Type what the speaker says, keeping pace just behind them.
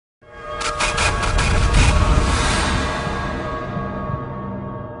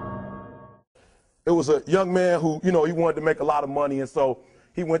it was a young man who, he wanted to make a lot of money, and so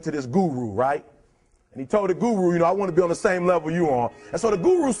he went to this guru, right? And he told the guru, I want to be on the same level you are. And so the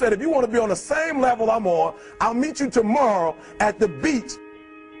guru said, if you want to be on the same level I'm on, I'll meet you tomorrow at the beach.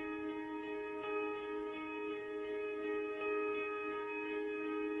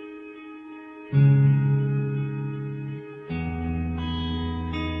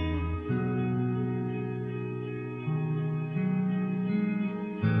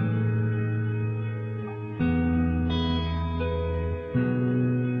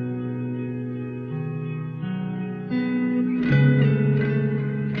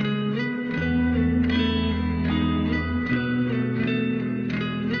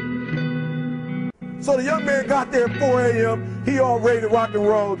 So the young man got there at 4 a.m. He all ready to rock and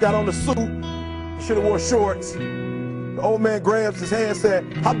roll, got on the suit, should have wore shorts. The old man grabs his hand and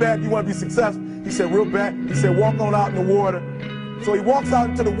said, how bad do you want to be successful? He said, real bad. He said, walk on out in the water. So he walks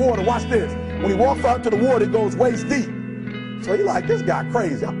out into the water. Watch this. When he walks out into the water, it goes waist deep. So he like, this guy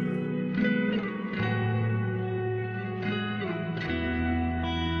crazy.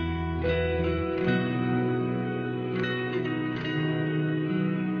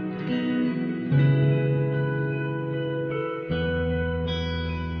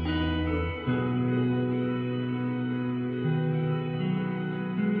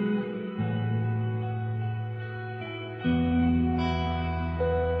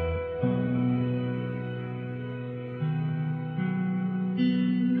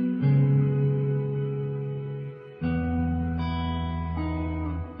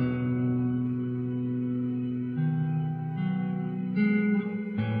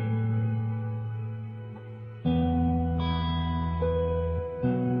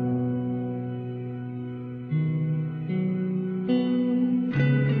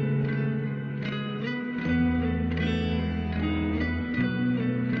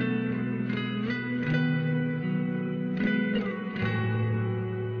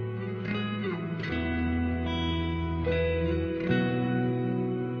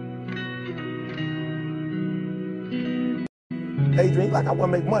 Adrian, like I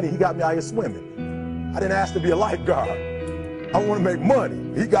want to make money. He got me out here swimming. I didn't ask to be a lifeguard. I want to make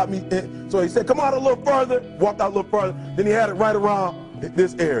money. He got me in. So he said, come out a little further. Walked out a little further. Then he had it right around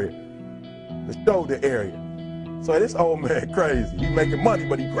this area, the shoulder area. So this old man crazy. He making money,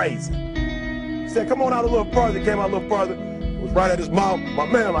 but he crazy. He said, come on out a little further. Came out a little further. It was right at his mouth. My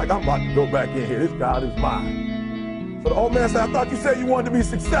man like, I'm about to go back in here. This God is mine. So the old man said, I thought you said you wanted to be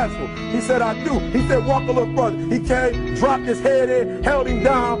successful. He said, I do. He said, walk a little further. He came, dropped his head in, held him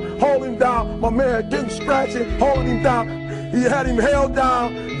down, hold him down. My man didn't scratch it, holding him down. He had him held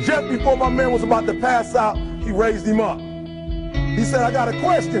down. Just before my man was about to pass out, he raised him up. He said, I got a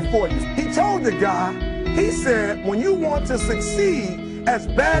question for you. He told the guy, he said, when you want to succeed as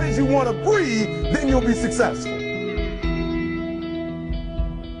bad as you want to breathe, then you'll be successful.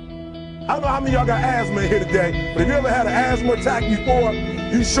 I don't know how many of y'all got asthma in here today, but if you ever had an asthma attack before,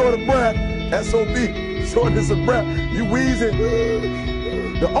 you short of breath, SOB, shortness of breath, you wheezing.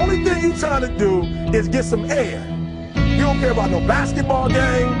 The only thing you trying to do is get some air. You don't care about no basketball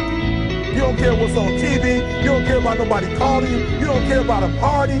game. You don't care what's on TV. You don't care about nobody calling you. You don't care about a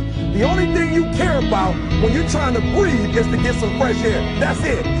party. The only thing you care about when you're trying to breathe is to get some fresh air. That's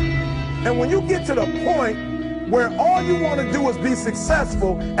it. And when you get to the point where all you want to do is be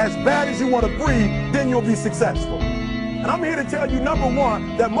successful as bad as you want to breathe, then you'll be successful. And I'm here to tell you, number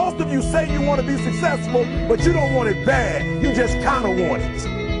one, that most of you say you want to be successful, but you don't want it bad. You just kind of want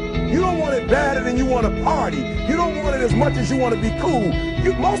it. You don't want it badder than you want to party. You don't want it as much as you want to be cool.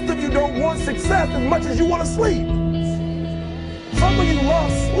 Most of you don't want success as much as you want to sleep. Some of you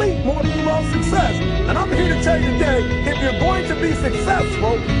love sleep more than you love success. And I'm here to tell you today, if you're going to be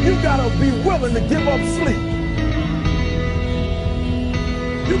successful, you got to be willing to give up sleep.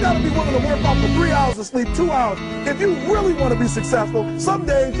 You got to be willing to work off for 3 hours of sleep, 2 hours. If you really want to be successful, some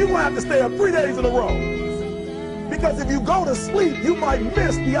days you're going to have to stay up 3 days in a row. Because if you go to sleep, you might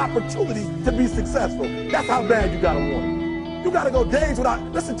miss the opportunity to be successful. That's how bad you got to want it. You got to go days without,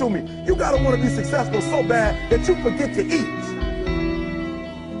 listen to me, you got to want to be successful so bad that you forget to eat.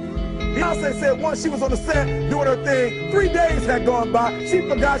 Beyonce said once she was on the set doing her thing, 3 days had gone by, she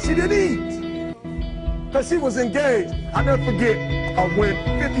forgot she didn't eat. Because she was engaged. I never forget when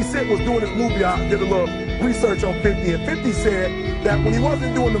 50 Cent was doing his movie, I did a little research on 50, and 50 said that when he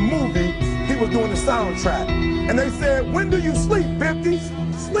wasn't doing the movie, he was doing the soundtrack. And they said, when do you sleep, 50?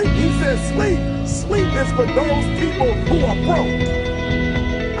 Sleep. He said, sleep. Sleep is for those people who are broke.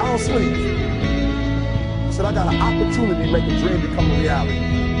 I don't sleep. I said, I got an opportunity to make a dream become a reality.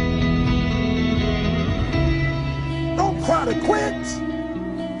 Don't cry to quit.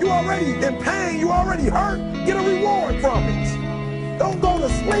 You already in pain. You already hurt. Get a reward from it. Don't go to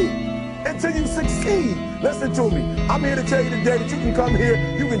sleep until you succeed. Listen to me. I'm here to tell you today that you can come here,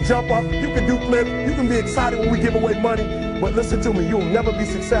 you can jump up, you can do flips, you can be excited when we give away money. But listen to me, you'll never be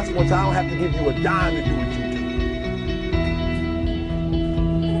successful until I don't have to give you a dime to do what you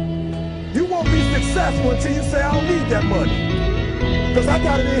do. You won't be successful until you say, I don't need that money, because I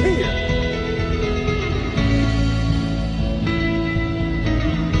got it in here.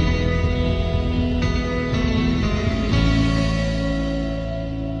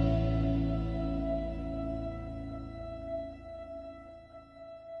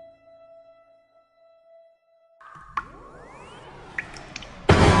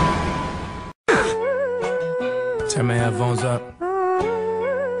 Turn my headphones up.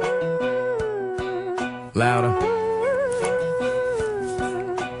 Louder.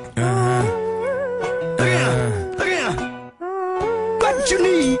 What you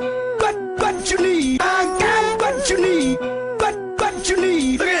need? What you need? I got what you need. What you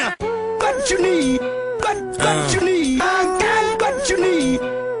need? What you need? What you need? I got what you need.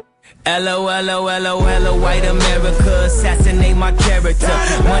 LOLOLOL, white America, assassinate my character.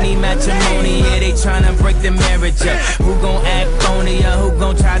 Money matrimony, yeah, they tryna break the marriage up. Who gon' act phony or who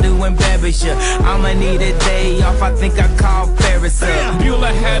gon' try to embarrass ya? I'ma need a day off, I think I call Ferris up.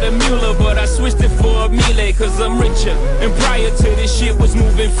 Bueller had a Mueller, but I switched it for a Miele, cause I'm richer. And prior to this shit was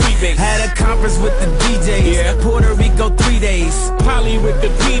moving freebase. Had a conference with the DJs, Yeah. Puerto Rico 3 days. Poly with the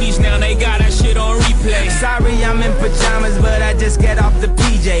PDs, now they got that shit on replay. Sorry I'm in pajamas, but I just got off the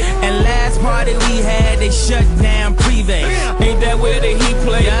PJ. And last party we had, they shut down Privé. Ain't that where the Heat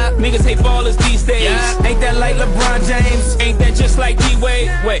play? Yeah. Niggas hate ballers these days. Yeah. Ain't that like LeBron James? Ain't that just like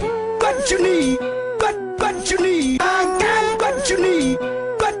D-Wade? Wait. What you need? What you need? I got what you need.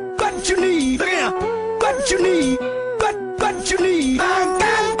 What you need? What you need? What you need? I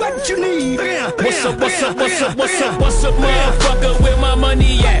got what you need. What's up, what's up, what's up, what's up, what's up, motherfucker, where my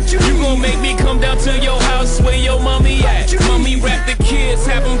money at? You gon' make me come down to your house where your mommy at? Mommy rap the kids,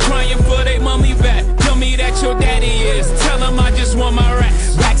 have them crying for they mommy back. Tell me that your daddy is, tell them I just want my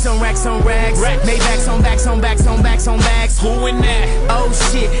racks. Racks on racks on racks. Racks. Maybachs on backs on backs on backs on backs. Who in that? Oh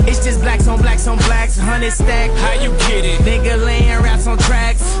shit, it's just blacks on blacks on blacks. 100 stack. How you get it? Nigga laying raps on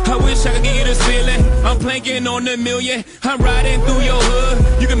tracks. I wish I could give you this feeling. I'm planking on the million. I'm riding through your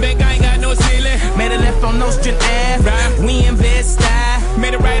hood. You can bet I ain't got no ceiling. Made a left on Nostrand Ave. Right. We in Bed-Stuy.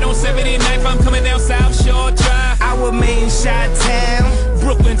 Made it right on 79th. I'm coming down South Shore Drive. I was made in Chi-Town.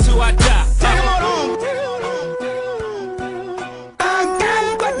 Brooklyn till I die. Take 'em all home. I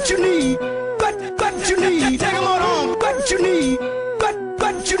got what you need. What you need? Take 'em all home. What you need?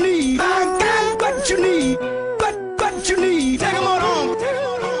 What you need? I got what you need. What you need? Take 'em all home.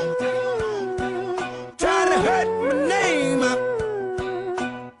 Try to hurt